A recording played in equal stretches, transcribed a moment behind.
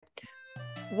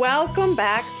Welcome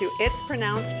back to It's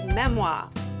Pronounced Memoir,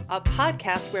 a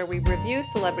podcast where we review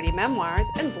celebrity memoirs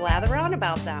and blather on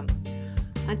about them.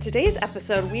 On today's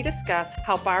episode, we discuss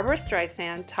how Barbra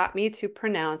Streisand taught me to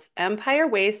pronounce Empire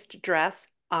Waist Dress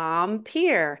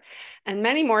Empire, and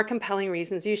many more compelling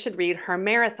reasons you should read her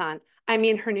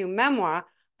her new memoir,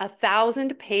 a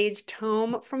 1,000-page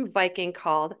tome from Viking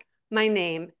called My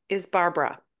Name is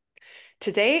Barbra.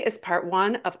 Today is part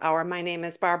one of our My Name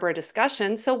is Barbra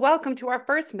discussion, so welcome to our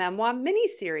first memoir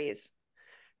mini-series.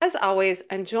 As always,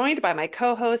 I'm joined by my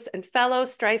co-hosts and fellow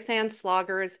Streisand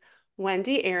sloggers,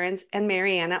 Wendy Ahrens and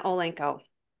Mariana Olenko.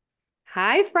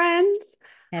 Hi, friends.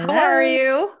 Hello. How are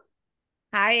you?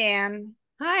 Hi, Anne.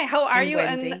 Hi, how are you?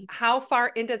 Wendy. And how far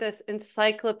into this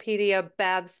encyclopedia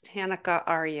Babs Tanica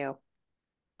are you?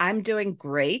 I'm doing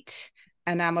great,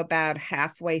 and I'm about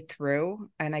halfway through,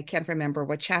 and I can't remember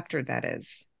what chapter that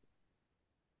is.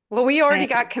 Well, we already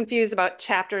got confused about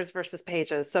chapters versus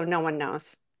pages, so no one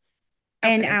knows.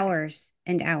 And Okay. hours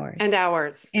and hours. And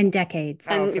hours. And decades.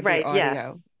 And for right, the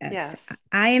audio. Yes.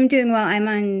 I am doing well. I'm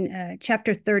on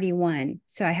chapter 31,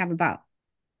 so I have about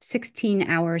 16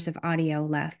 hours of audio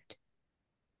left.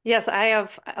 Yes, I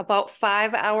have about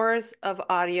 5 hours of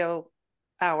audio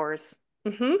hours.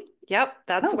 Yep,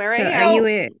 that's where I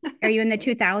am. Are you in the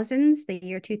 2000s, the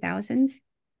year 2000s?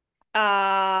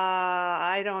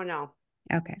 I don't know.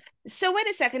 Okay. So wait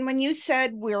a second. When you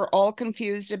said we're all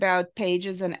confused about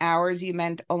pages and hours, you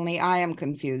meant only I am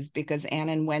confused because Anne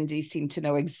and Wendy seem to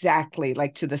know exactly,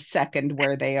 like to the second,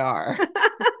 where they are.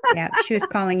 Yeah, she was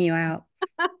calling you out.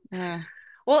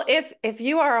 Well, if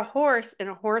you are a horse in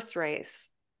a horse race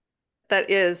that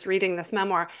is reading this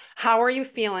memoir, how are you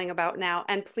feeling about now?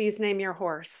 And please name your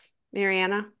horse,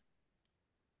 Mariana.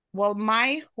 Well,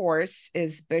 my horse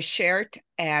is Beschert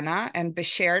Anna, and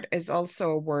Beschert is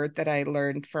also a word that I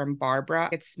learned from Barbra.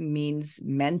 It means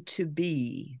meant to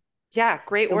be. Yeah,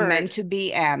 great word. Meant to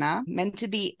be Anna. Meant to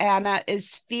be Anna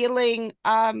is feeling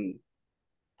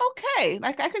okay.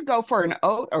 Like I could go for an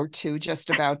oat or two just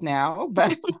about now,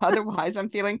 but otherwise I'm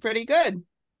feeling pretty good.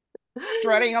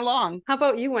 Strutting along. How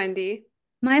about you, Wendy?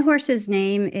 My horse's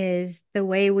name is the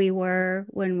way we were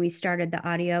when we started the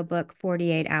audiobook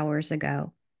 48 hours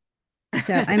ago.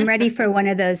 So I'm ready for one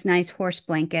of those nice horse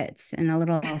blankets and a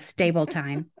little stable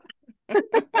time.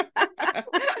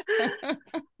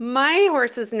 My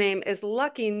horse's name is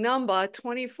Lucky Number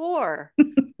 24,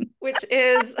 which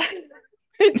is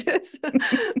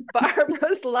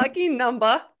Barbra's lucky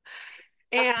number.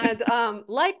 And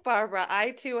like Barbra,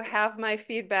 I too have my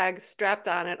feed bag strapped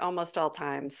on at almost all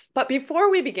times. But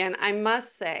before we begin, I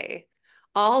must say,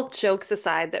 all jokes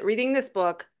aside, that reading this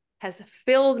book has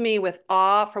filled me with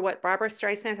awe for what Barbra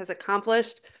Streisand has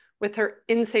accomplished with her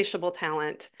insatiable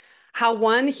talent. How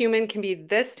one human can be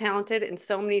this talented in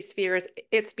so many spheres,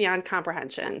 it's beyond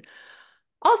comprehension.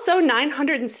 Also,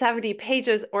 970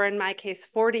 pages, or in my case,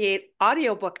 48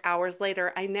 audiobook hours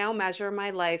later, I now measure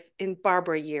my life in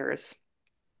Barbra years.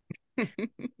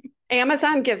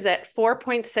 Amazon gives it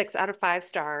 4.6 out of 5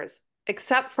 stars,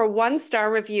 except for 1-star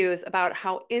reviews about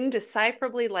how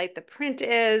indecipherably light the print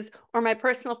is, or my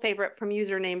personal favorite from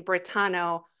username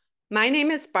Britanno, my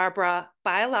name is Barbra,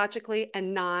 biologically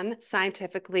and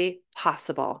non-scientifically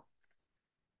possible.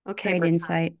 Okay, Great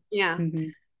insight. Yeah. Mm-hmm.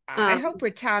 I hope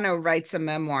Britanno writes a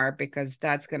memoir because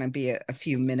that's going to be a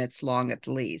few minutes long at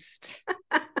least.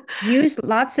 Use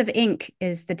lots of ink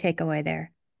is the takeaway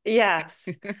there. Yes.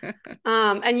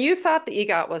 And you thought the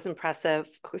EGOT was impressive.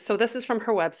 So this is from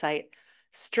her website.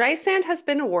 Streisand has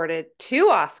been awarded 2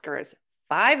 Oscars,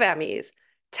 5 Emmys,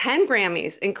 10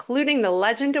 Grammys, including the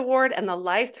Legend Award and the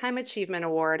Lifetime Achievement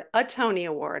Award, a Tony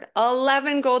Award,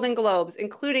 11 Golden Globes,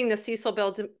 including the Cecil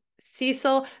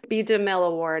B. DeMille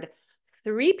Award,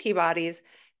 3 Peabodys,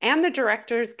 and the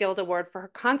Directors Guild Award for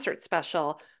her concert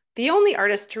special, the only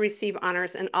artist to receive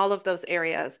honors in all of those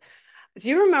areas. Do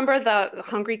you remember the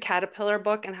Hungry Caterpillar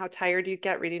book and how tired you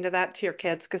get reading to that to your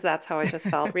kids? Because that's how I just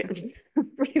felt reading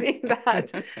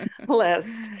that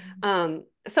list.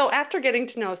 So after getting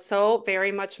to know so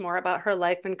very much more about her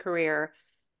life and career,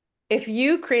 if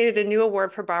you created a new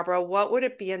award for Barbra, what would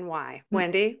it be and why?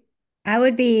 Wendy? I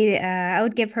would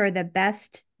give her the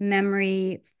best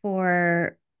memory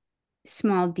for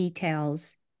small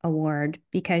details award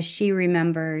because she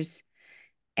remembers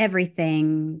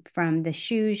everything from the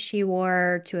shoes she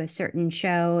wore to a certain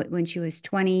show when she was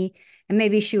 20. And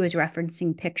maybe she was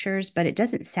referencing pictures, but it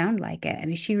doesn't sound like it. I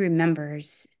mean, she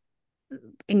remembers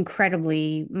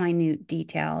incredibly minute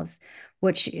details,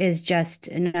 which is just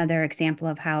another example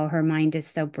of how her mind is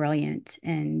so brilliant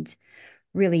and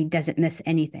really doesn't miss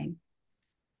anything.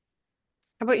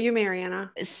 How about you,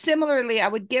 Mariana? Similarly, I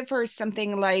would give her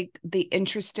something like the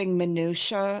Interesting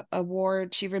Minutia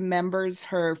Award. She remembers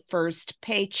her first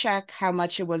paycheck, how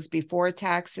much it was before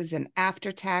taxes and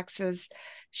after taxes.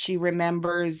 She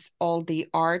remembers all the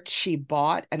art she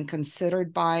bought and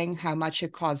considered buying, how much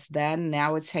it cost then.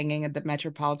 Now it's hanging at the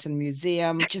Metropolitan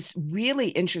Museum. Just really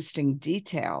interesting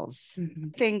details.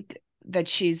 I think that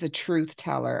she's a truth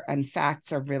teller and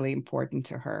facts are really important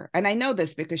to her. And I know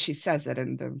this because she says it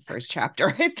in the first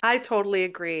chapter. I totally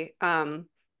agree. And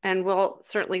we'll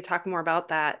certainly talk more about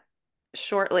that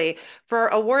shortly. For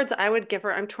awards, I would give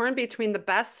her, I'm torn between the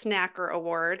Best Snacker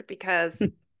Award because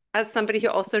as somebody who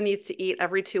also needs to eat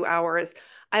every 2 hours,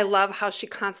 I love how she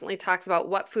constantly talks about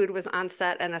what food was on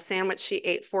set and a sandwich she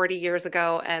ate 40 years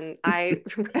ago. And I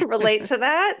relate to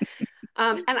that.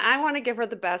 And I want to give her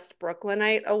the Best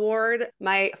Brooklynite Award.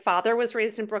 My father was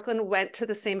raised in Brooklyn, went to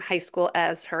the same high school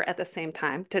as her at the same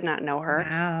time, did not know her.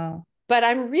 Wow. But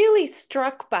I'm really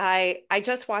struck by, I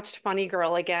just watched Funny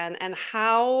Girl again and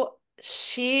how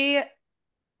she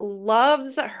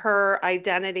loves her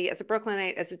identity as a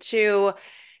Brooklynite, as a Jew.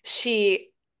 She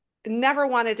never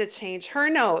wanted to change her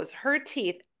nose, her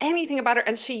teeth, anything about her.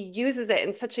 And she uses it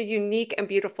in such a unique and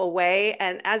beautiful way.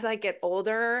 And as I get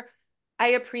older, I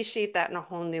appreciate that in a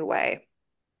whole new way.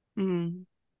 Mm.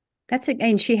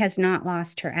 And she has not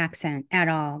lost her accent at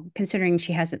all, considering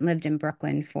she hasn't lived in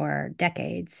Brooklyn for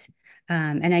decades.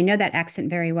 And I know that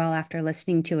accent very well after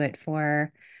listening to it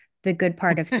for the good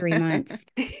part of 3 months.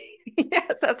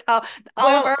 Yes, that's how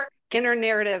all of our inner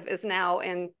narrative is now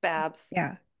in Babs.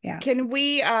 Yeah, yeah. Can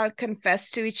we confess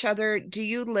to each other? Do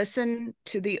you listen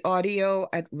to the audio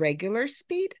at regular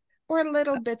speed or a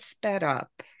little bit sped up?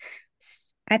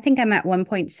 I think I'm at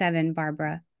 1.7,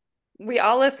 Barbara. We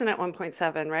all listen at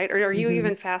 1.7, right? Or are you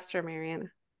even faster, Marianne?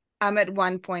 I'm at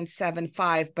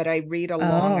 1.75, but I read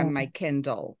along on my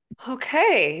Kindle.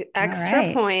 Okay,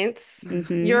 extra points.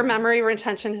 Your memory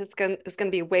retention is going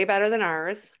to be way better than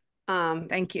ours.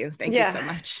 Thank you. Thank you so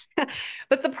much.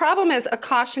 But the problem is a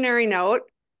cautionary note,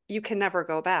 you can never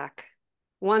go back.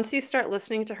 Once you start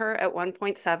listening to her at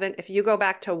 1.7, if you go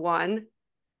back to 1,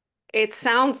 it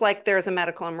sounds like there's a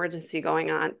medical emergency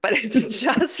going on, but it's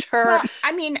just her. Well,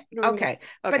 I mean, okay,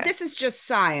 but this is just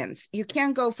science. You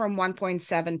can't go from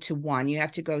 1.7 to 1. You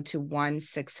have to go to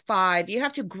 1.65. You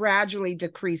have to gradually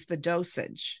decrease the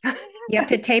dosage. You have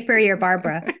to taper your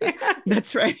Barbra.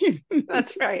 That's right.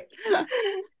 That's right.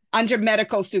 Under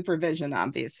medical supervision,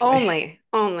 obviously.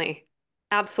 Only.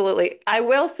 Absolutely. I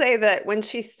will say that when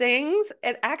she sings,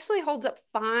 it actually holds up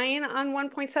fine on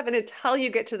 1.7 until you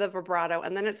get to the vibrato,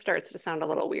 and then it starts to sound a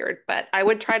little weird. But I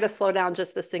would try to slow down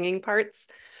just the singing parts.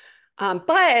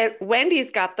 But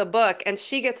Wendy's got the book, and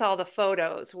she gets all the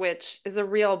photos, which is a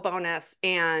real bonus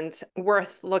and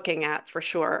worth looking at for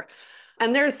sure.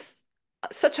 And there's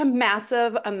such a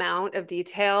massive amount of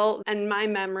detail, and my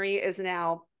memory is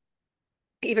now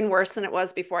even worse than it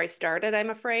was before I started,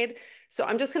 I'm afraid. So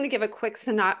I'm just going to give a quick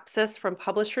synopsis from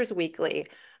Publishers Weekly,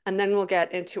 and then we'll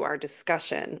get into our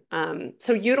discussion.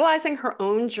 So utilizing her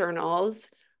own journals,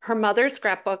 her mother's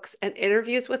scrapbooks, and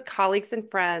interviews with colleagues and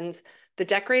friends, the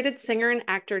decorated singer and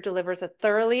actor delivers a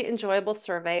thoroughly enjoyable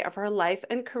survey of her life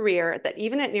and career that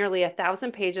even at nearly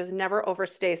 1,000 pages never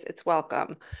overstays its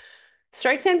welcome.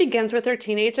 Streisand begins with her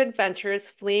teenage adventures,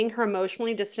 fleeing her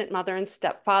emotionally distant mother and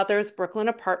stepfather's Brooklyn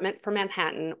apartment for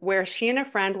Manhattan, where she and a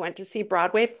friend went to see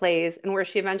Broadway plays and where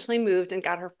she eventually moved and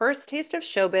got her first taste of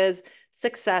showbiz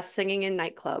success singing in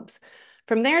nightclubs.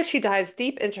 From there, she dives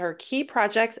deep into her key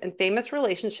projects and famous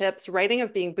relationships, writing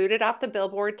of being booted off the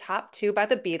Billboard Top 2 by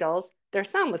the Beatles. Their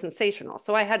sound was sensational,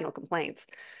 so I had no complaints.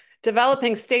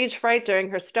 Developing stage fright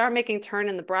during her star-making turn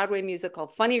in the Broadway musical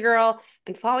Funny Girl,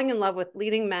 and falling in love with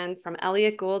leading men from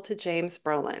Elliot Gould to James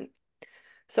Brolin.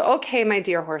 So, okay, my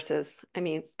dear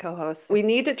co-hosts, we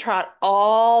need to trot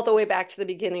all the way back to the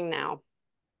beginning now.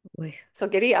 So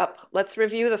giddy up. Let's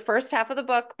review the first half of the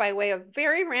book by way of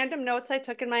very random notes I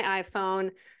took in my iPhone,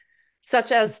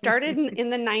 such as started in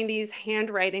the 90s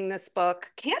handwriting this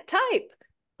book, can't type,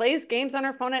 plays games on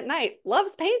her phone at night,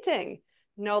 loves painting.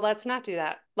 No, let's not do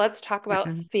that. Let's talk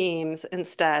about themes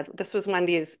instead. This was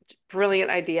Wendy's brilliant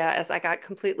idea as I got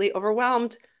completely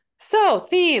overwhelmed. So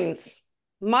themes,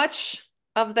 much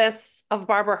of this, of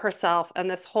Barbra herself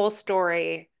and this whole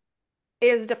story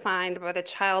is defined by the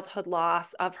childhood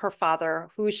loss of her father,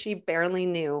 who she barely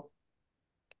knew.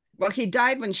 Well, he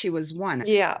died when she was 1.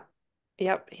 Yeah.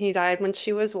 Yep. He died when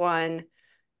she was 1.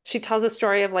 She tells a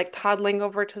story of like toddling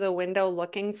over to the window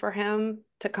looking for him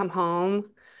to come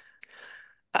home.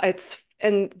 It's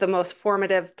in the most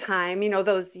formative time,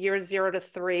 those years 0 to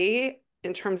 3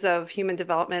 in terms of human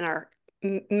development are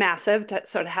massive to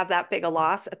sort of have that big a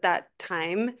loss at that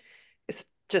time is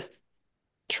just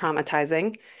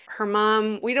traumatizing. Her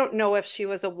mom, we don't know if she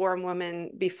was a warm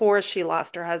woman before she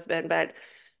lost her husband, but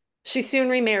she soon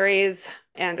remarries,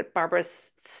 and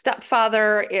Barbara's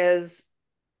stepfather is,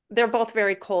 they're both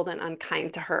very cold and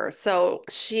unkind to her. So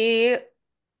she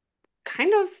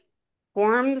kind of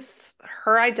forms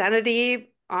her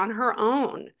identity on her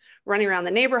own, running around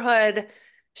the neighborhood.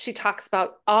 She talks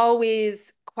about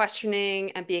always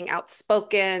questioning and being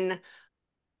outspoken.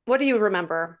 What do you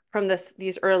remember from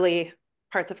these early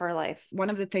parts of her life? One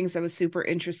of the things that was super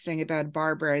interesting about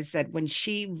Barbara is that when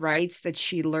she writes that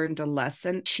she learned a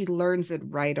lesson, she learns it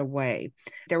right away.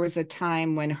 There was a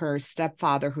time when her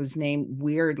stepfather, whose name,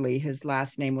 weirdly, his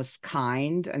last name was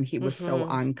Kind, and he was so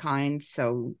unkind.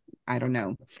 So I don't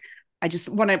know. I just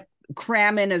want to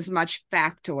cram in as much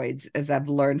factoids as I've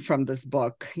learned from this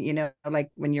book. You know, like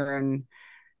when you're in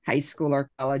high school or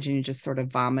college and you just sort of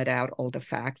vomit out all the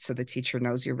facts so the teacher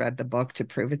knows you read the book to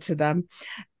prove it to them.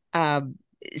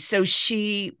 So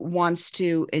she wants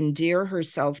to endear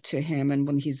herself to him. And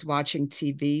when he's watching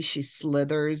TV, she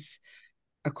slithers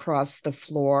across the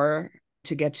floor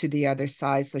to get to the other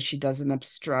side so she doesn't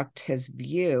obstruct his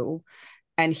view.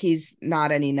 And he's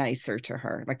not any nicer to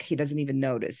her. Like, he doesn't even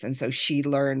notice. And so she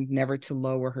learned never to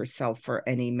lower herself for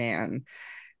any man.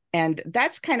 And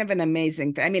that's kind of an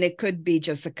amazing thing. I mean, it could be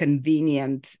just a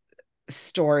convenient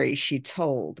story she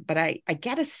told, but I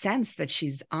get a sense that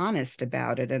she's honest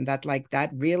about it, and that, like, that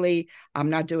really, I'm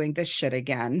not doing this shit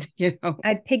again.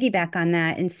 I'd piggyback on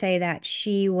that and say that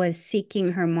she was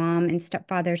seeking her mom and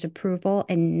stepfather's approval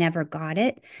and never got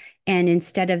it. And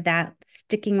instead of that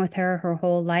sticking with her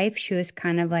whole life, she was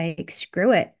kind of like,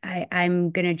 screw it.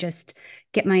 I'm going to just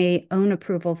get my own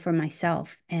approval for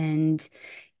myself. And,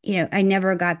 I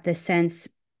never got the sense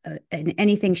in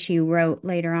anything she wrote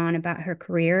later on about her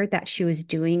career that she was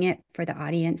doing it for the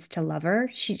audience to love her.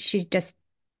 She just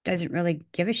doesn't really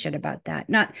give a shit about that.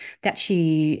 Not that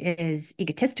she is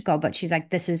egotistical, but she's like,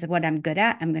 this is what I'm good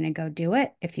at. I'm going to go do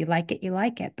it. If you like it, you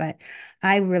like it. But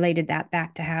I related that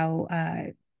back to how,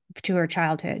 to her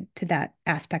childhood, to that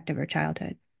aspect of her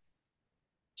childhood.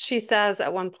 She says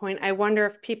at one point, I wonder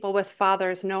if people with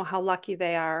fathers know how lucky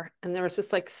they are. And there was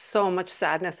just like so much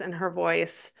sadness in her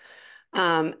voice.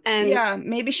 And yeah,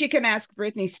 maybe she can ask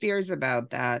Britney Spears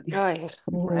about that. oh,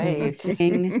 right.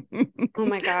 Oh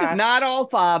my Not gosh. all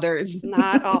fathers.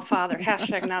 Not all father.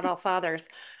 Hashtag not all fathers.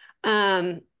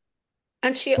 Um,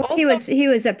 and she Well, also, he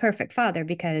was a perfect father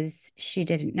because she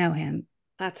didn't know him.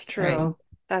 that's Right. true.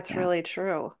 That's Yeah. really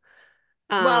true.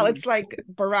 Well, it's like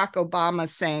Barack Obama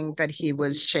saying that he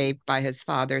was shaped by his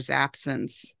father's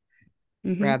absence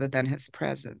rather than his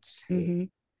presence.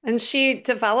 And she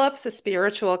develops a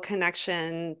spiritual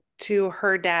connection to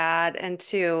her dad and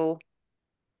to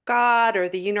God or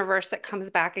the universe that comes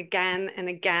back again and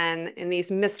again in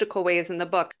these mystical ways in the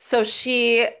book. So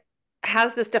she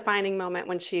has this defining moment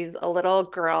when she's a little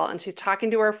girl and she's talking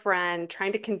to her friend,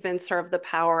 trying to convince her of the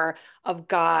power of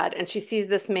God. And she sees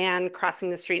this man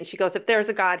crossing the street and she goes, if there's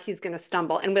a God, he's going to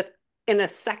stumble. And in a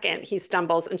second, he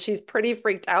stumbles and she's pretty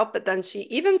freaked out. But then she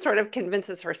even sort of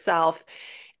convinces herself.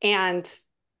 And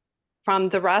from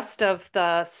the rest of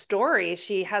the story,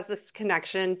 she has this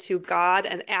connection to God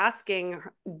and asking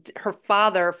her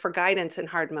father for guidance in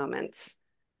hard moments.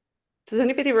 Does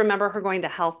anybody remember her going to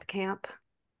health camp?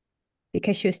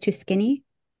 Because she was too skinny.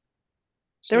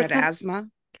 She There was had some, asthma.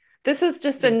 this is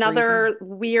just Breathing. another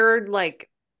weird, like,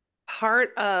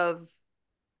 part of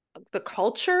the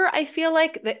culture. I feel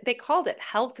like they called it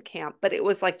health camp, but it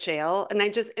was like jail. And I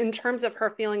just, in terms of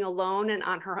her feeling alone and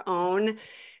on her own,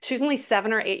 she was only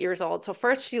 7 or 8 years old. So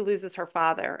first she loses her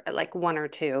father at like 1 or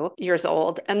 2 years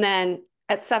old. And then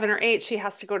at 7 or 8, she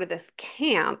has to go to this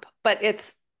camp, but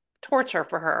it's torture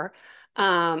for her.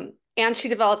 And she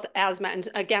develops asthma. And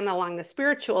again, along the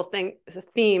spiritual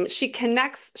theme, she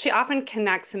often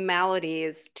connects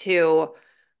maladies to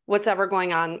what's ever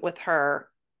going on with her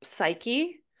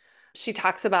psyche. She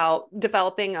talks about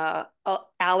developing a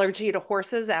allergy to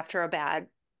horses after a bad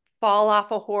fall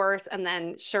off a horse. And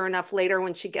then sure enough, later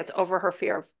when she gets over her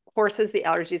fear of horses, the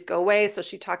allergies go away. So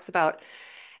she talks about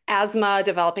asthma,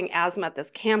 developing asthma at this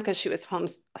camp because she was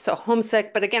so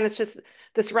homesick. But again, it's just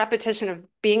this repetition of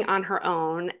being on her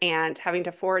own and having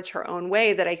to forge her own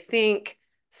way that I think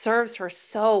serves her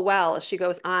so well as she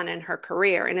goes on in her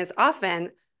career and is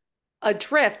often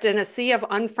adrift in a sea of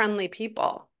unfriendly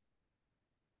people.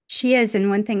 She is. And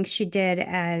one thing she did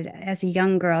as a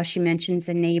young girl, she mentions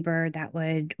a neighbor that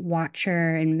would watch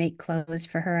her and make clothes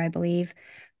for her, I believe.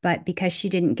 But because she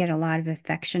didn't get a lot of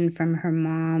affection from her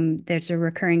mom, there's a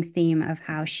recurring theme of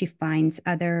how she finds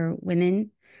other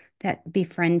women that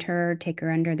befriend her, take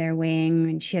her under their wing.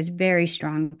 And she has very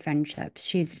strong friendships.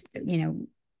 She's,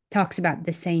 talks about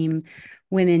the same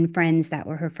women friends that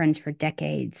were her friends for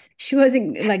decades. She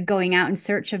wasn't like going out in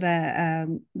search of a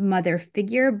mother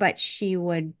figure, but she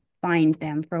would find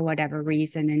them for whatever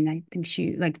reason. And I think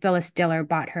she, like Phyllis Diller,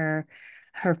 bought her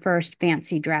first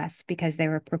fancy dress because they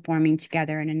were performing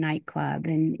together in a nightclub.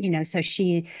 And, so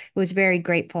she was very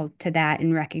grateful to that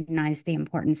and recognized the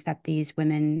importance that these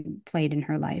women played in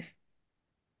her life.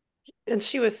 And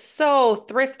she was so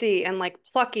thrifty and like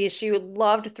plucky. She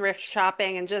loved thrift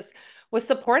shopping and just was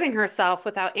supporting herself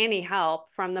without any help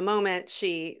from the moment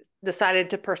she decided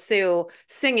to pursue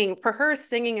singing. For her,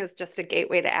 singing is just a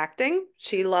gateway to acting.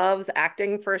 She loves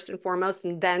acting first and foremost,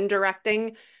 and then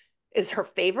directing is her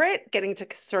favorite, getting to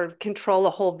sort of control the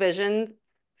whole vision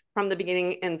from the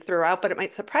beginning and throughout. But it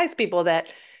might surprise people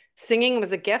that singing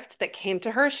was a gift that came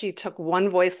to her. She took one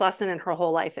voice lesson in her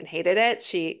whole life and hated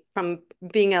it. From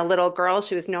being a little girl,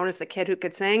 she was known as the kid who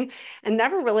could sing and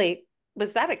never really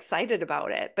was that excited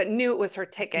about it, but knew it was her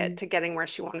ticket to getting where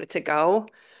she wanted to go.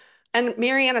 And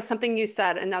Mariana, something you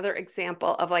said, another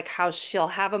example of like how she'll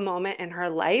have a moment in her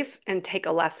life and take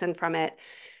a lesson from it.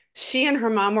 She and her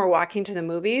mom were walking to the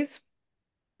movies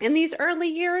in these early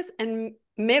years, and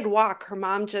mid walk, her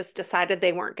mom just decided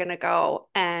they weren't going to go.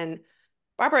 And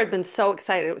Barbara had been so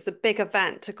excited. It was a big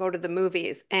event to go to the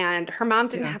movies, and her mom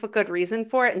didn't Yeah. have a good reason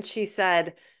for it. And she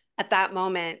said at that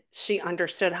moment, she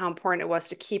understood how important it was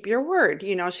to keep your word.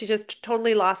 She just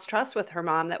totally lost trust with her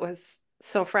mom that was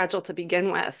so fragile to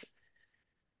begin with.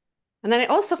 And then I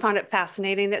also found it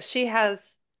fascinating that she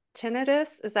has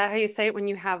tinnitus. Is that how you say it when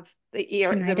you have the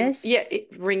ear, Tinnitus?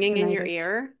 ringing in your Tinnitus.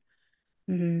 ear?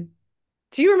 Mm-hmm.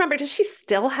 Do you remember? Does she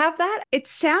still have that? It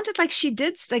sounded like she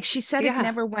did, like she said it Yeah.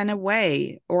 never went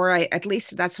away, at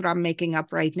least that's what I'm making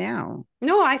up right now.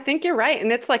 No, I think you're right.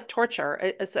 And it's like torture.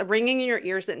 It's a ringing in your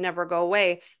ears that never go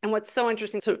away. And what's so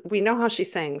interesting, so we know how she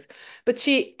sings, but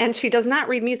she does not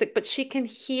read music, but she can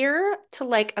hear to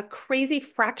like a crazy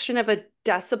fraction of a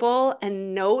decibel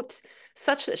and note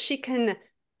such that she can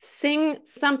sing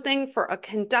something for a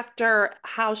conductor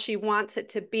how she wants it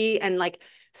to be and like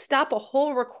stop a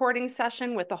whole recording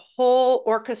session with a whole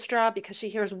orchestra because she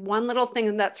hears one little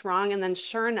thing that's wrong. And then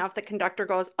sure enough, the conductor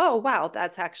goes, oh, wow,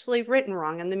 that's actually written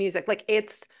wrong in the music. Like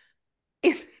it's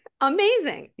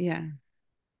amazing. Yeah.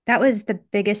 That was the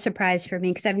biggest surprise for me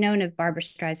because I've known of Barbra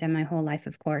Streisand my whole life,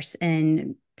 of course,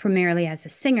 and primarily as a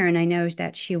singer. And I know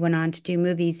that she went on to do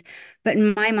movies, but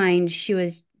in my mind, she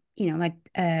was, like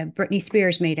Britney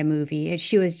Spears made a movie.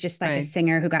 She was just like a Right.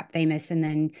 singer who got famous and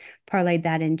then parlayed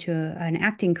that into an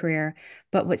acting career.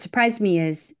 But what surprised me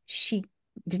is she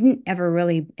didn't ever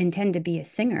really intend to be a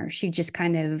singer. She just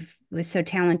kind of was so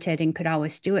talented and could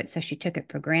always do it. So she took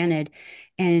it for granted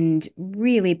and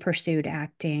really pursued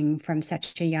acting from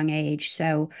such a young age.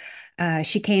 So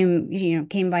she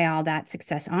came by all that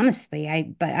success.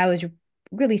 Honestly, but I was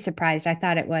really surprised. I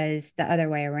thought it was the other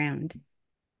way around.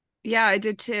 Yeah, I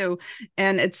did too.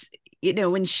 And it's,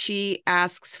 when she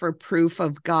asks for proof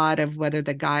of God of whether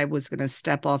the guy was going to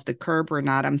step off the curb or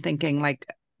not, I'm thinking, like,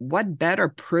 what better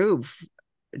proof?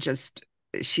 Just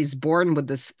she's born with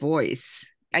this voice.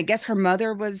 I guess her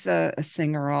mother was a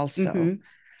singer also. Mm-hmm.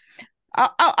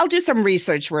 I'll do some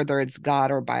research whether it's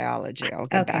God or biology. I'll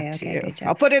get back to Okay, you. good job.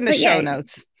 I'll put it in the But show yeah,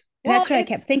 notes. Well, that's what I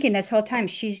kept thinking this whole time.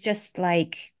 She's just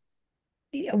like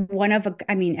one of a,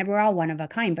 I mean, we're all one of a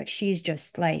kind, but she's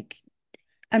just like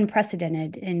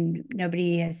unprecedented and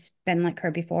nobody has been like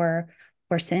her before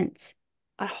or since.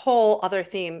 a whole other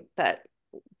theme that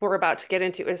we're about to get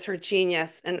into is her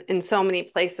genius in so many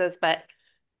places. But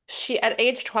she, at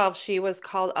age 12, she was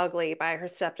called ugly by her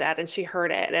stepdad and she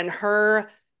heard it. And her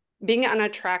being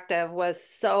unattractive was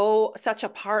such a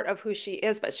part of who she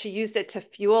is, but she used it to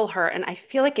fuel her. And I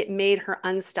feel like it made her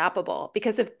unstoppable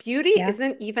because if beauty Yeah.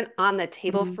 isn't even on the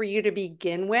table Mm-hmm. for you to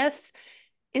begin with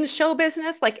in show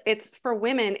business, like it's for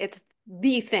women, it's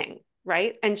the thing,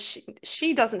 right? And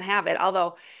she doesn't have it.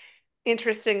 Although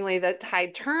interestingly, the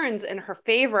tide turns in her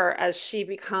favor as she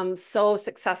becomes so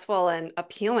successful and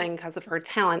appealing because of her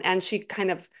talent. And she kind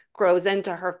of grows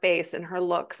into her face and her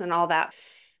looks and all that.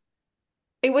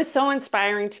 It was so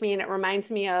inspiring to me. And it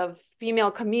reminds me of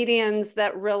female comedians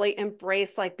that really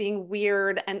embrace like being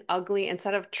weird and ugly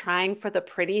instead of trying for the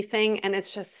pretty thing. And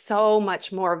it's just so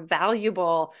much more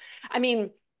valuable. I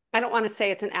mean, I don't want to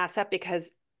say it's an asset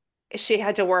because she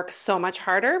had to work so much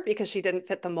harder because she didn't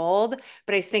fit the mold,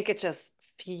 but I think it just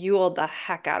fueled the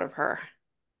heck out of her.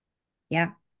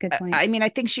 Yeah. Good point. I mean, I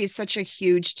think she's such a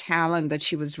huge talent that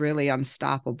she was really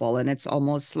unstoppable. And it's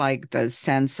almost like the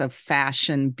sense of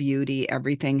fashion, beauty,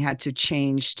 everything had to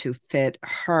change to fit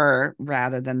her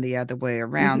rather than the other way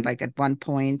around. Mhm. Like at one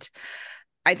point,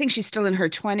 I think she's still in her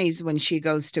 20s when she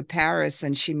goes to Paris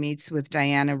and she meets with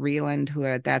Diana Vreeland, who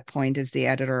at that point is the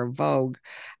editor of Vogue.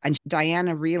 And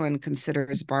Diana Vreeland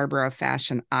considers Barbara a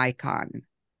fashion icon,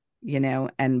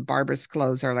 and Barbara's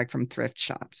clothes are like from thrift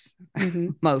shops,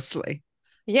 Mhm. mostly.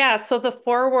 Yeah, so the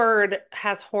foreword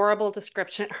has horrible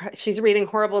description. She's reading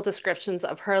horrible descriptions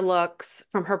of her looks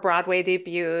from her Broadway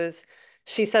debuts.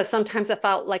 She says, sometimes it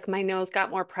felt like my nose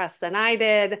got more press than I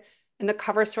did. In the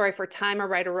cover story for Time, a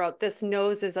writer wrote, "This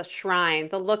nose is a shrine.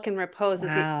 The look in repose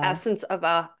is the Wow. essence of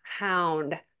a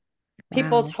hound."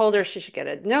 People Wow. told her she should get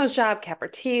a nose job, cap her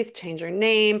teeth, change her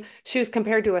name. She was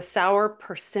compared to a sour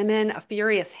persimmon, a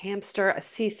furious hamster, a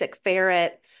seasick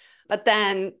ferret. But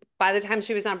then by the time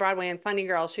she was on Broadway in Funny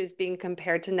Girl, she was being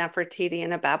compared to Nefertiti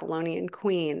and a Babylonian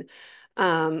queen.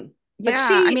 But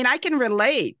Yeah, I she, mean, I can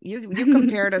relate. You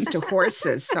compared us to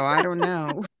horses, so I don't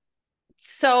know.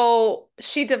 so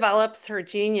she develops her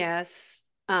genius.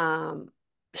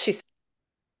 She's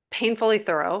painfully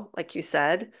thorough, like you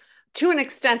said, to an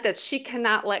extent that she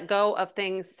cannot let go of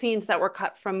scenes that were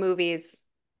cut from movies,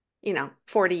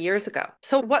 40 years ago.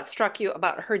 So what struck you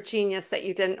about her genius that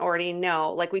you didn't already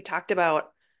know? Like we talked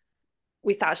about,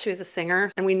 we thought she was a singer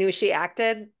and we knew she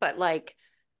acted, but like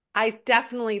I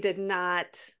definitely did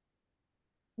not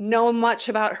know much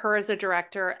about her as a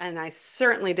director, and I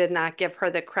certainly did not give her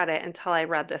the credit until I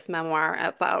read this memoir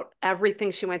about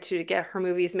everything she went to get her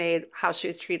movies made, how she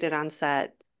was treated on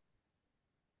set.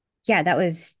 Yeah, that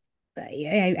was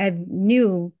I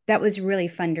knew that was really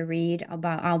fun to read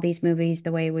about all these movies,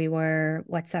 The Way We Were,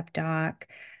 What's Up, Doc,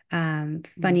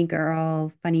 Funny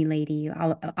Girl, Funny Lady,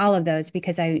 all of those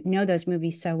because I know those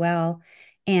movies so well.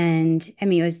 And I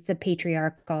mean, it was the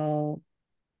patriarchal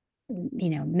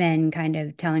men kind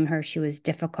of telling her she was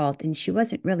difficult, and she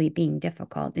wasn't really being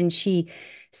difficult. And she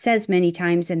says many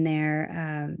times in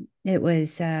there, it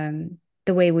was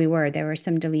the way we were. There were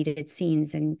some deleted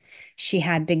scenes, and she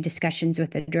had big discussions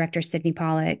with the director, Sidney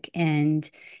Pollack, and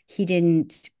he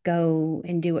didn't go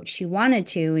and do what she wanted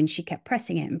to, and she kept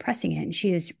pressing it and pressing it. And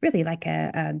she was really like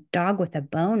a dog with a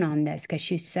bone on this because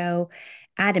she's so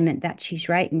adamant that she's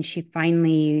right. And she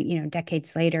finally,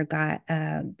 decades later, got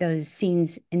those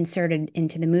scenes inserted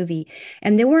into the movie.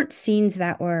 And there weren't scenes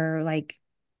that were like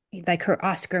her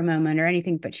Oscar moment or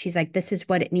anything, but she's like, this is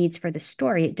what it needs for the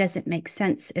story. It doesn't make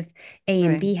sense if A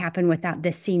and Right. B happen without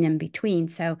this scene in between.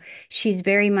 So she's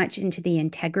very much into the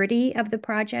integrity of the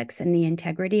projects and the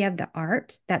integrity of the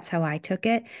art. That's how I took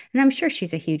it. And I'm sure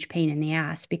she's a huge pain in the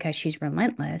ass because she's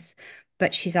relentless,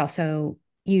 but she's also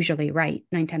usually right.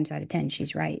 9 times out of 10,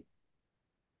 she's right.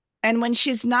 And when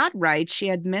she's not right, she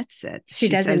admits it. She She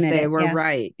does says admit they it. were Yeah.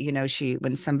 right,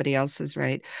 when somebody else is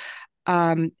right.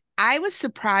 I was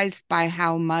surprised by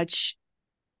how much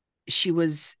she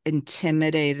was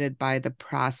intimidated by the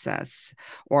process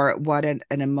or what an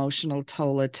emotional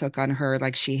toll it took on her.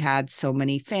 Like she had so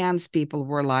many fans, people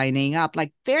were lining up,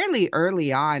 like fairly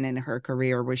early on in her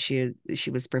career where she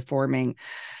was performing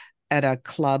at a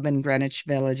club in Greenwich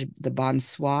Village, the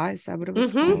Bonsoir. Is that what it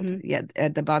was Mm-hmm. called? Mhm. Yeah,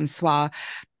 at the Bonsoir.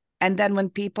 And then when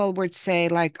people would say,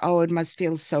 like, oh, it must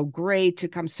feel so great to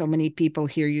come so many people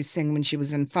hear you sing when she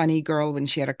was in Funny Girl, when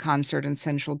she had a concert in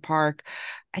Central Park.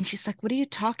 And she's like, what are you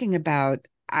talking about?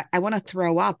 I want to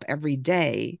throw up every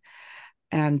day.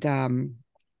 And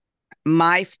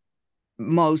my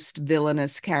most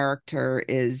villainous character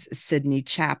is Sidney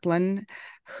Chaplin,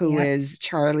 who Yep. is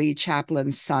Charlie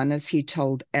Chaplin's son, as he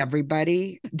told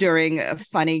everybody during a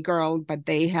Funny Girl, but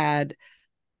they had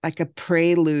like a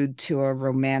prelude to a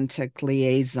romantic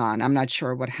liaison. I'm not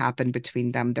sure what happened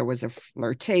between them. There was a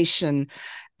flirtation,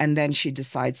 and then she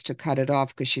decides to cut it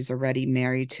off because she's already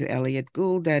married to Elliot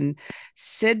Gould. And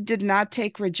Sid did not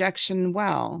take rejection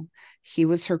well. He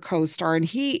was her co-star, and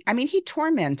he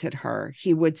tormented her.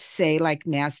 He would say like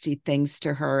nasty things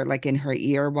to her, like in her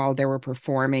ear while they were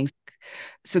performing.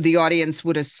 So the audience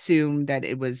would assume that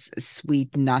it was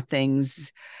sweet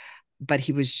nothings, but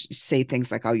he would say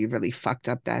things like, oh, you really fucked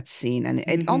up that scene. And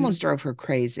it Hmm. almost drove her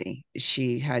crazy.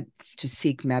 She had to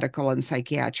seek medical and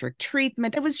psychiatric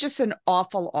treatment. It was just an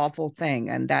awful, awful thing.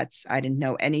 And I didn't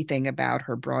know anything about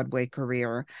her Broadway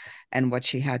career and what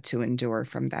she had to endure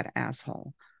from that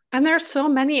asshole. And there's so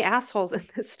many assholes in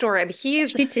this story. I mean,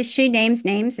 She names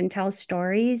names and tells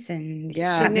stories, and she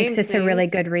Yeah. that makes names this a really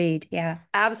names. good read. Yeah.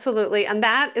 Absolutely. And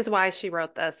that is why she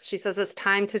wrote this. She says it's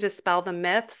time to dispel the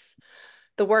myths.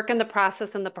 the work and the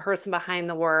process and the person behind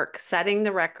the work, setting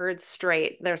the records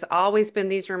straight. There's always been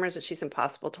these rumors that she's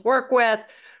impossible to work with,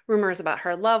 rumors about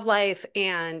her love life,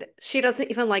 and she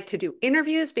doesn't even like to do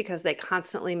interviews because they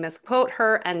constantly misquote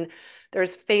her. And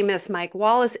there's famous Mike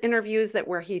Wallace interviews that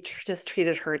where he just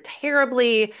treated her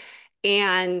terribly.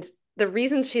 And the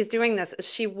reason she's doing this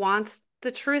is she wants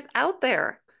the truth out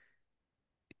there.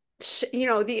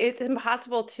 It's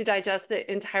impossible to digest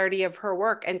the entirety of her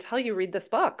work until you read this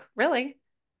book, really.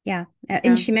 Yeah.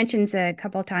 And she mentions a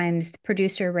couple times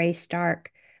producer Ray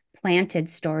Stark planted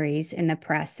stories in the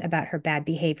press about her bad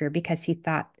behavior because he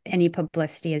thought any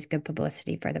publicity is good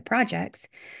publicity for the projects.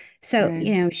 So,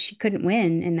 Right. she couldn't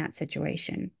win in that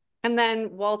situation. And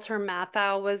then Walter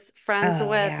Matthau was friends Oh,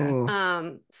 with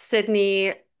yeah.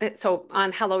 Sydney. So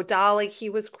on Hello Dolly, he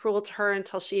was cruel to her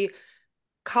until she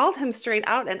called him straight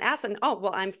out and asked him, oh,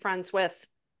 well, I'm friends with.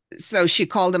 So she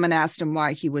called him and asked him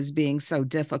why he was being so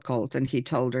difficult. And he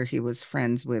told her he was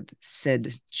friends with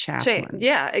Sid Chaplin.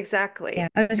 Yeah, exactly. Yeah.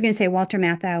 I was going to say Walter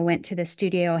Matthau went to the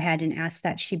studio head and asked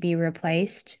that she be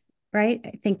replaced, right?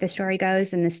 I think the story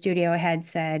goes, and the studio head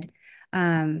said,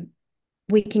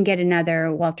 we can get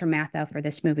another Walter Matthau for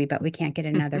this movie, but we can't get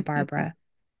another Barbra.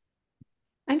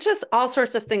 And just all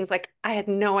sorts of things. Like, I had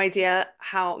no idea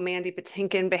how Mandy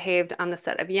Patinkin behaved on the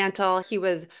set of Yentl. He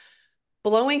was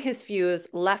blowing his fuse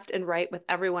left and right with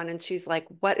everyone. And she's like,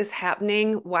 what is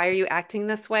happening? Why are you acting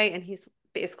this way? And he's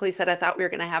basically said, I thought we were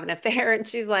going to have an affair. And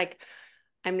she's like,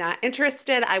 I'm not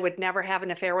interested. I would never have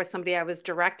an affair with somebody I was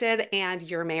directed, and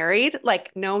you're married.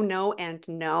 Like, no, no, and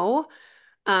no.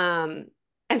 Um,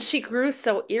 and she grew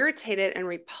so irritated and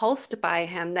repulsed by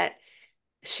him that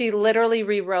she literally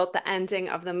rewrote the ending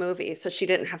of the movie so she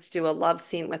didn't have to do a love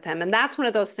scene with him. And that's one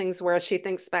of those things where she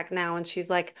thinks back now and she's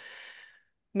like,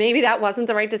 maybe that wasn't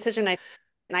the right decision. And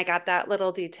I got that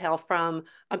little detail from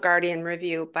a Guardian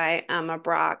review by Emma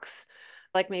Brox.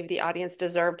 Like, maybe the audience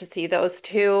deserved to see those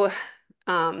two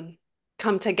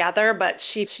come together, but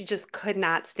she just could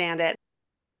not stand it.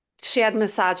 She had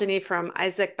misogyny from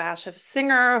Isaac Bashev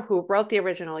Singer, who wrote the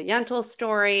original Yentl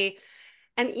story.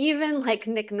 And even like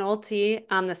Nick Nolte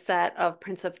on the set of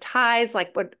Prince of Tides,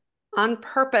 like, would on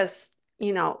purpose,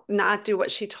 not do what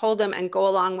she told him and go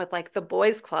along with like the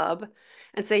boys club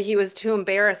and say he was too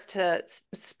embarrassed to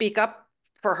speak up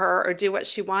for her or do what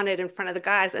she wanted in front of the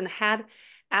guys, and had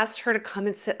asked her to come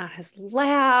and sit on his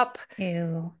lap.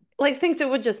 Ew. Like, things that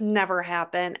would just never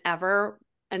happen ever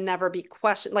and never be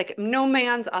questioned. Like, no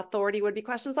man's authority would be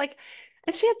questioned. Like,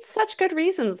 and she had such good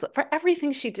reasons for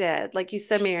everything she did. Like you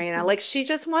said, Mariana, like she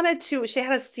just wanted to, she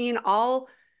had a scene all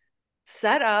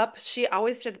set up. She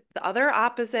always did the other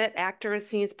opposite actors'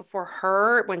 scenes before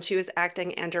her when she was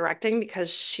acting and directing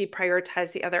because she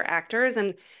prioritized the other actors.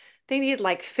 And they needed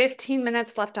like 15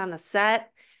 minutes left on the set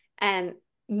and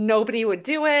nobody would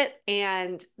do it.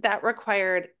 And that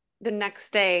required the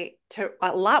next day to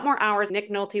a lot more hours.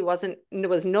 Nick Nolte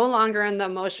was no longer in the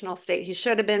emotional state he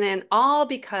should have been in, all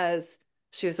because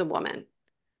she was a woman.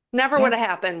 Never would have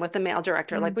happened with a male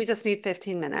director. Like, we just need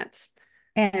 15 minutes.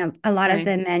 And a lot of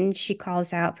the men she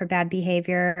calls out for bad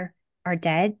behavior are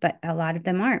dead, but a lot of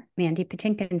them aren't. Mandy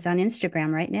Patinkin's on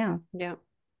Instagram right now. Yeah.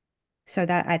 So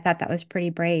that I thought that was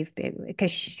pretty brave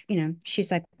because she's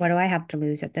like, what do I have to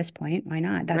lose at this point? Why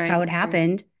not? That's how it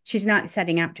happened. She's not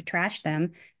setting out to trash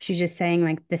them. She's just saying,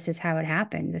 like, this is how it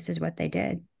happened. This is what they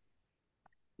did.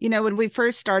 When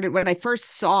I first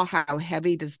saw how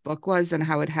heavy this book was and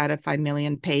how it had 5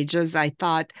 million pages, I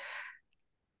thought,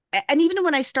 and even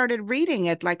when I started reading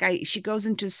it, she goes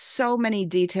into so many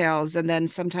details. And then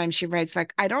sometimes she writes,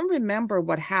 like, I don't remember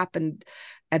what happened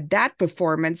at that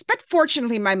performance, but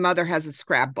fortunately my mother has a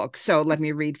scrapbook. So let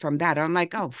me read from that. I'm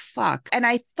like, oh, fuck. And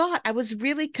I was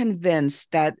really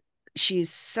convinced that she's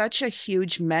such a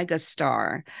huge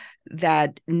megastar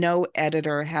that no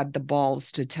editor had the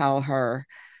balls to tell her,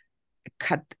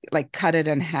 cut it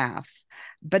in half.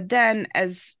 But then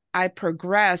as I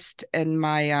progressed in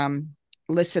my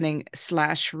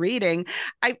listening/reading,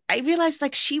 I realized,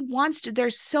 like, she wants to,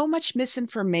 there's so much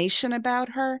misinformation about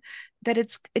her that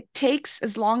it takes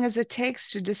as long as it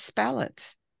takes to dispel it.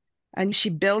 And she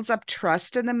builds up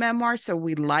trust in the memoir, so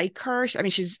we like her. I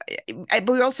mean, but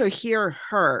we also hear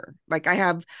her. Like, I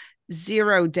have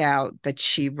zero doubt that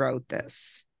she wrote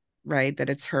this, right? That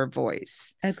it's her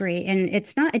voice. Agree. And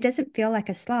it doesn't feel like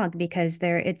a slog because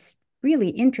it's really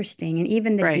interesting. And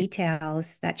even the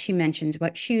details that she mentions,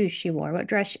 what shoes she wore, what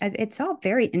dress, it's all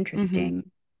very interesting. Mm-hmm.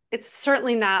 It's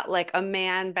certainly not like a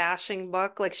man bashing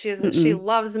book. Like, she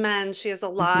loves men. She has a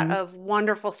lot of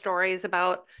wonderful stories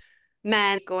about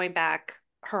men going back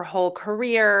her whole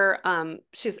career.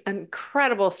 She's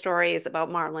incredible stories about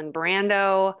Marlon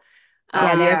Brando.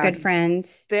 Yeah, they were Yeah. good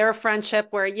friends. Their friendship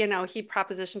where, he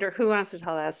propositioned her. Who wants to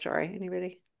tell that story?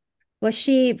 Anybody? Well,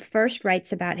 she first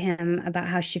writes about him, about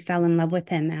how she fell in love with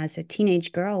him as a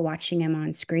teenage girl watching him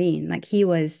on screen. Like he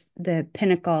was the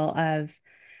pinnacle of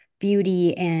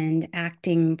beauty and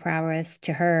acting prowess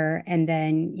to her. And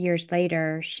then years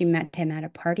later, she met him at a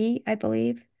party, I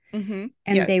believe, and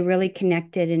they Yes. really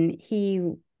connected. And he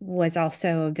was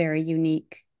also a very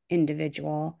unique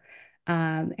individual.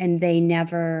 And they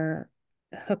never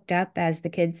hooked up, as the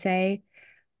kids say,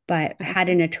 but had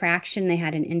an attraction. They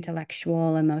had an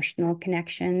intellectual, emotional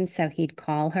connection. So he'd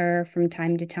call her from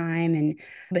time to time.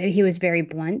 But he was very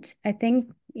blunt, I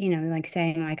think, like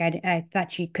saying, like, I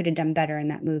thought you could have done better in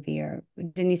that movie. Or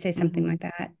didn't he say something like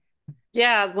that?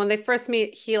 Yeah, when they first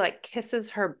meet, he like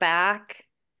kisses her back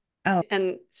Oh,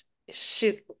 and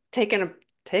she's taken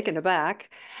aback.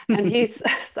 And he's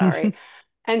sorry.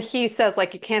 And he says,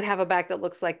 like, you can't have a back that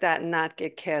looks like that and not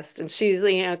get kissed. And she's,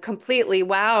 completely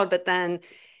wowed. But then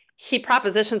he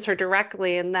propositions her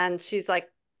directly, and then she's like,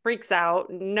 freaks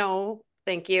out. No,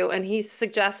 thank you. And he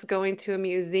suggests going to a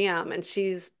museum, and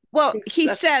she's Well, thinks he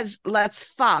that's says, let's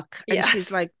fuck. And she's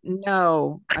yes. like,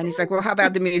 no. And he's like, well, how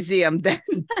about the museum then?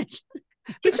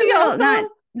 But she's a she little also,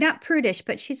 not prudish,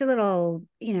 but she's a little,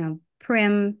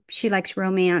 prim. She likes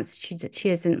romance. She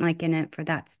isn't like in it for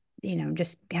that,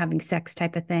 just having sex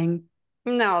type of thing.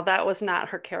 no, that was not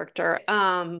her character.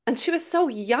 And she was so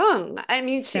young. I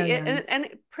mean, So she young. and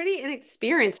pretty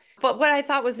inexperienced. But what I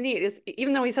thought was neat is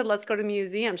even though he said, let's go to a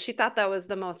museum, she thought that was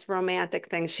the most romantic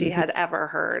thing she Hmm. had ever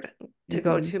heard, to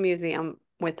go Hmm. to a museum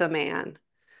with a man.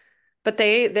 But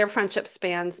their friendship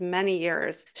spans many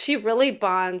years. She really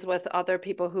bonds with other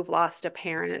people who've lost a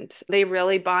parent. They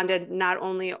really bonded not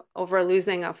only over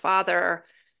losing a father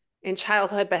in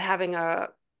childhood, but having a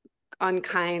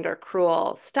unkind or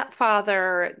cruel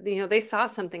stepfather. They saw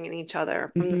something in each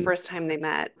other from the Hmm. first time they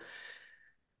met.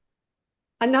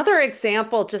 Another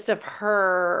example just of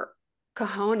her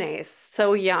cojones,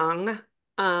 so young.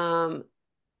 Um,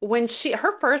 when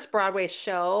her first Broadway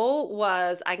show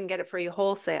was I Can Get It For You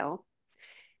Wholesale.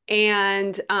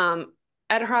 And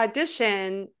at her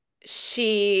audition,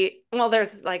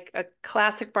 there's like a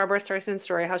classic Barbra Streisand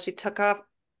story, how she took off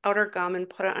out her gum and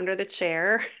put it under the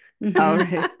chair. All Hmm.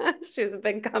 right. She was a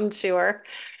big gum chewer.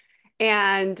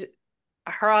 And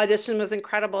her audition was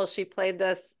incredible. She played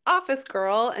this office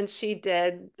girl and she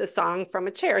did the song from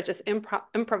a chair, just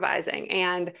improvising.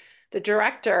 And the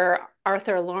director,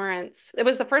 Arthur Lawrence, it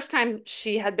was the first time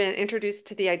she had been introduced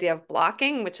to the idea of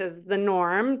blocking, which is the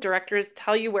norm. Directors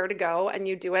tell you where to go and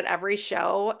you do it every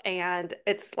show. And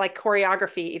it's like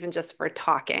choreography, even just for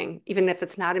talking, even if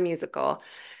it's not a musical.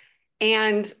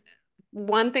 And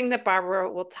one thing that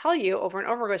Barbara will tell you over and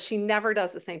over is she never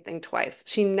does the same thing twice.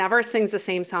 She never sings the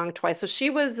same song twice. So she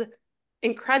was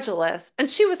incredulous. And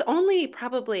she was only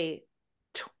probably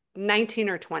 19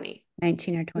 or 20.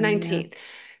 19 or 20, yeah. 19.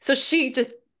 So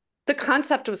the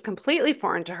concept was completely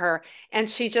foreign to her. And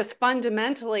she just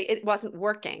fundamentally, it wasn't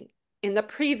working. In the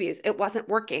previews, it wasn't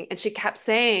working. And she kept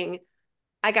saying,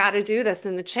 I got to do this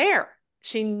in the chair.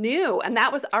 She knew, and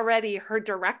that was already her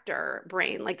director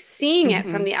brain, like seeing it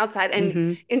from Hmm. the outside and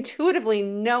Hmm. intuitively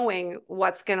knowing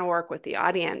what's going to work with the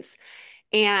audience.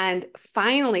 And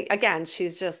finally, again,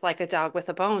 she's just like a dog with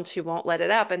a bone. She won't let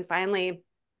it up. And finally,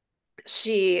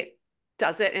 she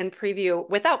does it in preview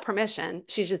without permission.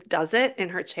 She just does it in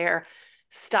her chair.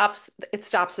 It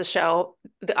stops the show.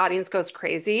 The audience goes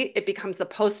crazy. It becomes the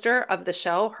poster of the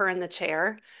show, her in the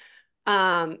chair.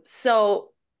 So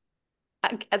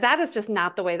that is just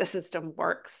not the way the system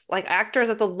works. Like actors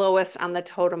at the lowest on the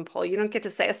totem pole. You don't get to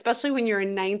say, especially when you're a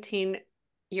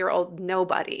 19-year-old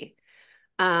nobody.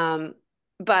 Um,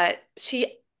 but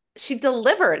she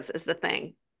delivers is the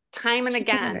thing, time and She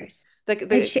again. delivers. And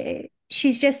The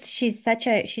she's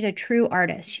a true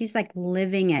artist. She's like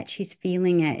living it. She's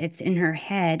feeling it. It's in her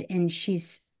head and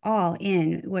she's all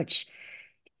in, which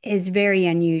is very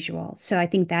unusual. So I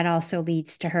think that also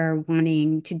leads to her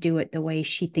wanting to do it the way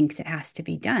she thinks it has to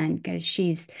be done because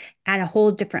she's at a whole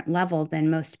different level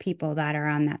than most people that are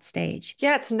on that stage.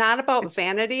 Yeah, it's not about It's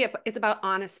vanity. It's about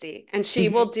honesty. And she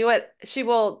will Hmm. do it. She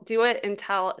will do it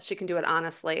until she can do it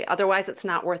honestly. Otherwise, it's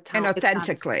not worth and telling. It's not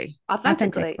authentically.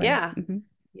 authentically. Authentically. Yeah. Hmm.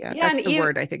 Yeah, Yeah. And that's the you,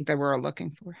 word I think that we're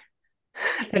looking for.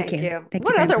 Thank thank you. you. Thank you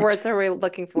What very other much. words are we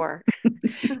looking for?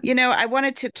 I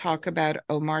wanted to talk about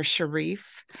Omar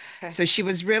Sharif. Okay. So she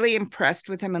was really impressed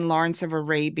with him in Lawrence of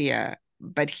Arabia,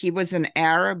 but he was an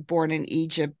Arab born in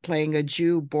Egypt playing a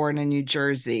Jew born in New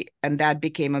Jersey. And that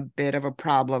became a bit of a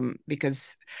problem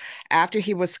because after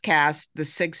he was cast, the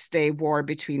Six-Day War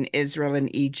between Israel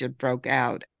and Egypt broke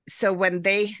out. So when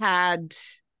they had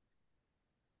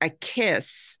a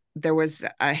kiss, there was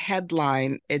a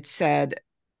headline. It said,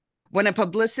 when a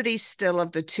publicity still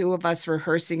of the two of us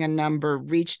rehearsing a number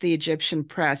reached the Egyptian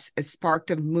press, it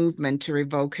sparked a movement to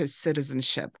revoke his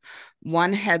citizenship.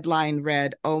 One headline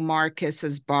read, Omar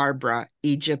kisses Barbra,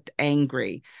 Egypt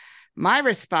angry. My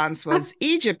response was,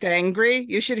 Egypt angry?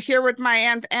 You should hear what my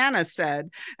Aunt Anna said.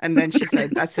 And then she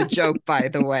said, that's a joke, by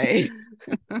the way.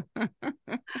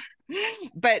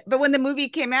 But when the movie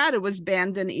came out, it was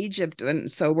banned in Egypt, and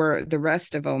so were the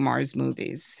rest of Omar's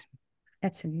movies.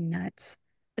 That's nuts.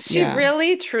 She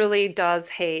really, truly does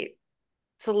hate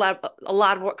a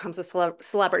lot of what comes with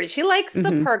celebrity. She likes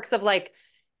the perks of like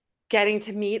getting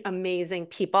to meet amazing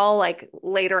people, like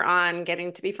later on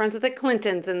getting to be friends with the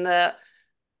Clintons and the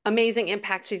amazing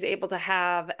impact she's able to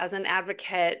have as an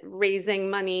advocate, raising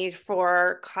money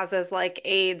for causes like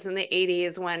AIDS in the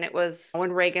 80s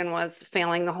when Reagan was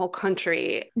failing the whole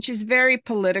country. She's very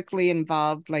politically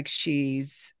involved. Like,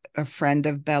 she's a friend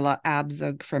of Bella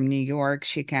Abzug from New York.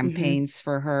 She campaigns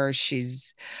for her.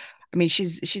 She's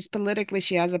politically,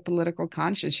 she has a political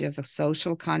conscience. She has a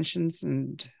social conscience,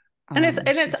 and she's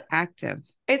active.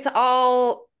 It's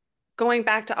all going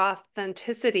back to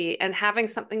authenticity and having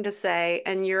something to say,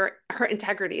 and her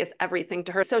integrity is everything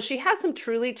to her. So she has some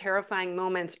truly terrifying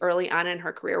moments early on in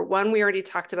her career. One we already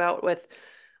talked about with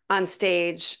on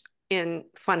stage in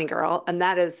Funny Girl, and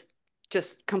that is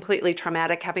just completely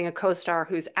traumatic, having a co-star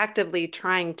who's actively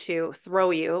trying to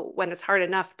throw you when it's hard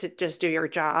enough to just do your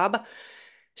job.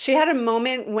 She had a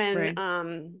moment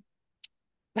when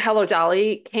Hello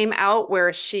Dolly came out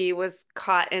where she was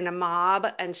caught in a mob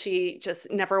and she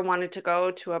just never wanted to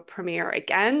go to a premiere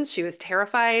again. She was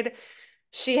terrified.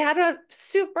 She had a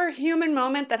superhuman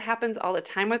moment that happens all the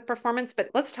time with performance, but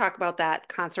let's talk about that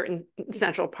concert in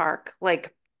Central Park.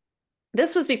 Like,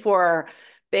 this was before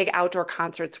big outdoor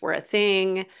concerts were a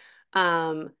thing.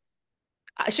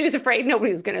 She was afraid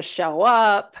nobody was going to show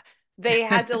up. They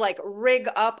had to like rig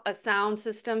up a sound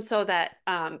system so that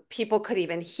people could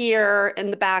even hear in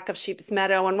the back of Sheep's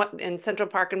Meadow and in Central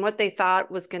Park, and what they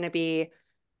thought was going to be,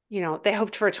 they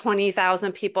hoped for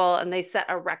 20,000 people, and they set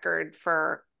a record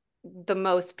for the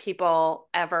most people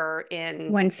ever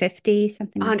in 150,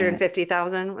 something like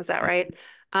 150,000. Was that right?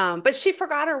 But she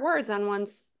forgot her words on one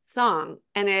song,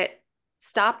 and it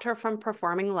stopped her from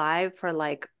performing live for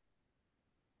like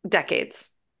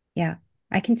decades. Yeah,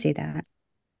 I can see that.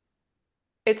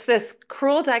 It's this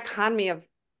cruel dichotomy of,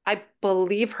 I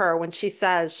believe her when she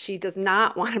says she does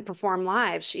not want to perform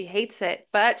live. She hates it,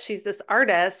 but she's this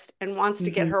artist and wants to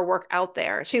get her work out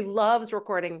there. She loves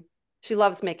recording. She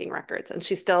loves making records, and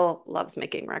she still loves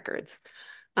making records.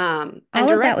 And all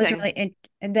directing. Of that was really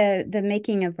the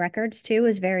making of records too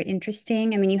was very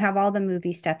interesting. I mean, you have all the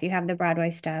movie stuff, you have the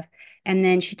Broadway stuff, and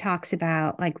then she talks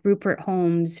about like Rupert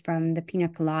Holmes from the Pina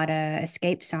Colada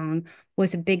Escape song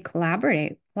was a big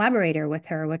collaborator with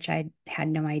her, which I had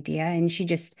no idea. And she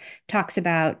just talks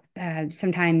about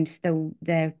sometimes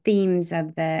the themes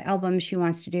of the album she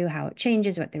wants to do, how it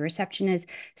changes, what the reception is.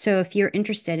 So if you're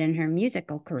interested in her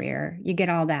musical career, you get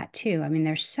all that too. I mean,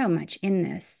 there's so much in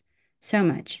this. So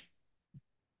much.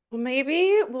 Well,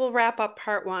 maybe we'll wrap up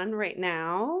part one right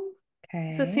now. Okay.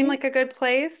 Does this seem like a good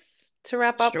place to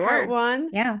wrap up part one?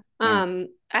 Yeah. I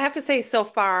have to say, so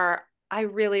far, I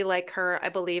really like her. I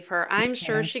believe her. I'm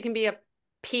sure she can be a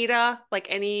PETA, like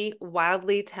any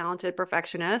wildly talented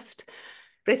perfectionist.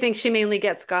 But I think she mainly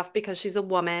gets guffed because she's a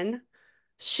woman.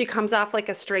 She comes off like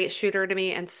a straight shooter to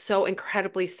me, and so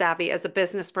incredibly savvy as a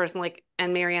business person. Like,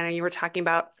 and Mariana, you were talking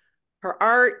about her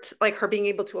art, like her being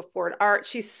able to afford art.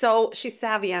 She's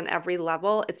savvy on every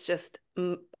level. It's just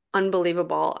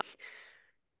unbelievable.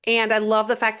 And I love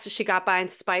the fact that she got by in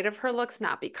spite of her looks,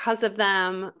 not because of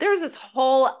them. There's this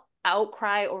whole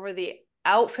outcry over the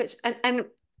outfit. And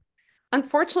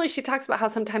unfortunately, she talks about how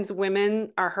sometimes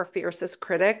women are her fiercest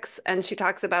critics. And she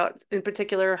talks about, in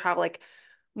particular, how like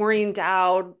Maureen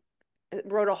Dowd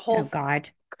wrote a whole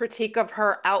critique of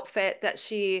her outfit that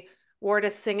she wore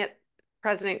to sing at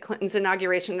President Clinton's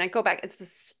inauguration. And I go back, it's the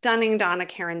stunning Donna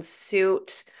Karan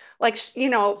suit. Like,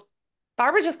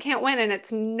 Barbra just can't win. And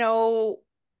it's no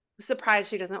surprise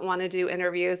she doesn't want to do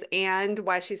interviews, and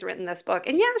why she's written this book.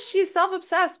 And yes, she's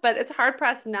self-obsessed, but it's hard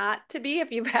pressed not to be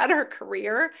if you've had her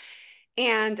career.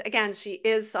 And again, she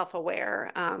is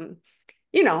self-aware.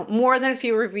 More than a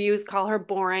few reviews call her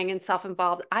boring and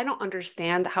self-involved. I don't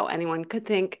understand how anyone could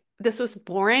think this was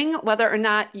boring, whether or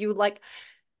not you like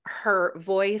her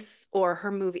voice or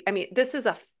her movie. I mean, this is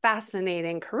a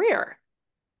fascinating career.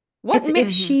 I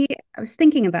was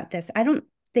thinking about this. I don't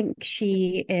think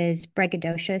she is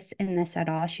braggadocious in this at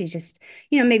all. She's just,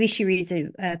 maybe she reads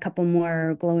a couple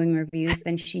more glowing reviews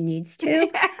than she needs to.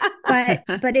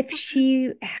 But if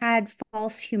she had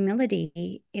false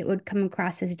humility, it would come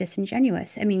across as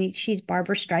disingenuous. I mean, she's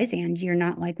Barbra Streisand. You're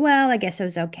not like, well, I guess it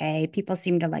was okay. People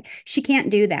seem to like, she can't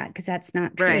do that because that's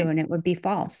not true Right. and it would be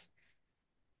false.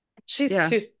 Yeah.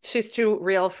 She's too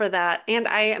real for that. And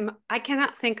I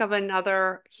cannot think of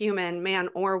another human, man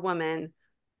or woman,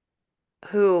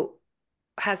 who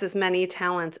has as many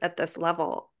talents at this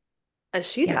level as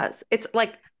she Yeah. does. It's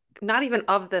like not even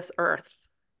of this earth.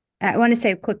 I want to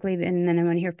say quickly, and then I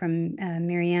want to hear from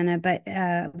Mariana, but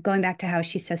going back to how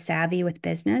she's so savvy with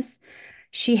business,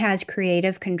 she has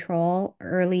creative control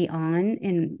early on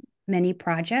in many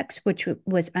projects, which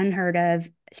was unheard of,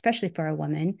 especially for a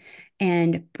woman,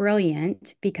 and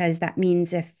brilliant because that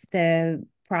means if the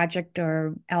project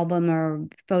or album or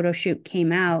photo shoot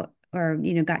came out or,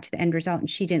 got to the end result and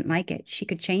she didn't like it, she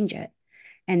could change it.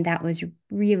 And that was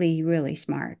really, really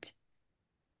smart.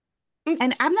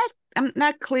 And I'm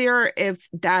not clear if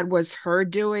that was her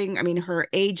doing. I mean, her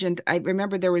agent, I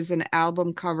remember there was an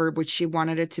album cover which she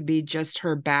wanted it to be just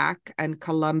her back, and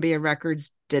Columbia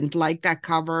Records didn't like that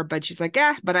cover, but she's like,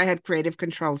 yeah, but I had creative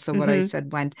control, so what I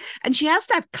said went. And she has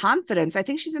that confidence. I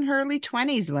think she's in her early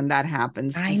 20s when that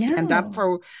happens, to I stand up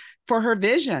know. for her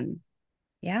vision.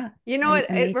 Yeah. You know, it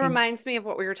Amazing. reminds me of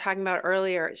what we were talking about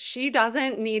earlier. She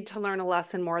doesn't need to learn a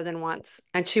lesson more than once,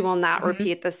 and she will not Mhm.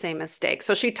 repeat the same mistake.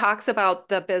 So she talks about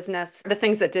the business, the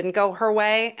things that didn't go her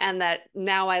way, and that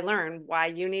now I learn why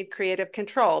you need creative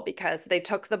control because they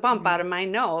took the bump out Mhm. of my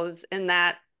nose in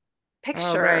that Oh,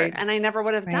 picture, right. and I never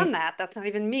would have done Right. that. That's not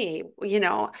even me, you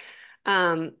know.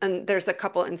 And there's a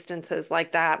couple instances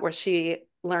like that where she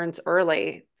learns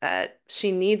early that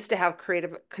she needs to have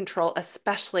creative control,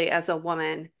 especially as a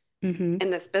woman hmm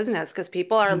in this business, because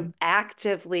people are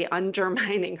actively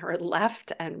undermining her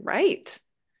left and right.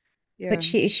 But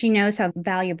Yeah. she knows how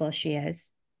valuable she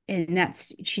is. And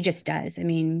she just does. I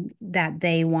mean, that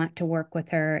they want to work with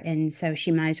her. And so she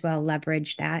might as well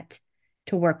leverage that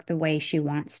to work the way she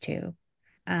wants to.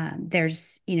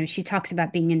 She talks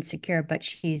about being insecure, but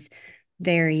she's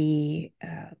very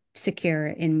secure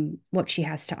in what she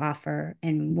has to offer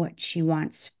and what she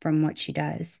wants from what she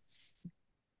does.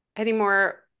 Any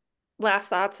more last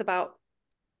thoughts about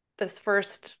this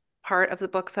first part of the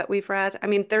book that we've read? I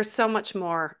mean, there's so much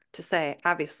more to say,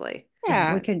 obviously. Yeah,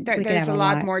 Yeah, we could there's have a a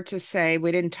lot lot. more to say.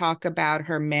 We didn't talk about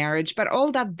her marriage, but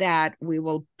all of that we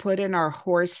will put in our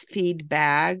horse feed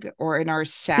bag or in our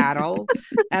saddle,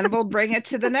 and we'll bring it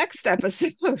to the next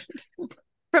episode.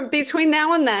 From between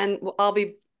now and then, I'll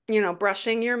be,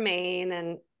 brushing your mane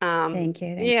and Thank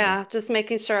you. Thank you. yeah, just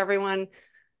making sure everyone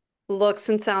looks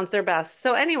and sounds their best.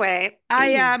 So anyway,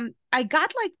 I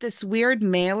got like this weird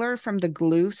mailer from the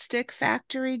glue stick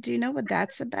factory. Do you know what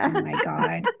that's Oh about? my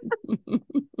God.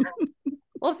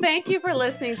 well, thank you for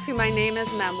listening to My Name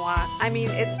is Memoir. I mean,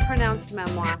 it's pronounced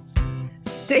memoir.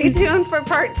 Stay tuned for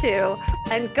part 2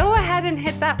 and go ahead and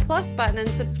hit that plus button and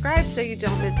subscribe so you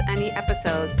don't miss any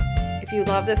episodes. If you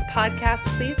love this podcast,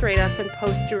 please rate us and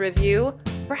post your review.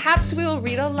 Perhaps we will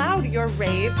read aloud your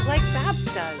rave like Babs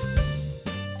does.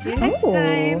 See you next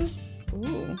time.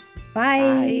 Ooh. Bye.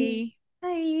 Bye.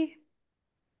 Bye.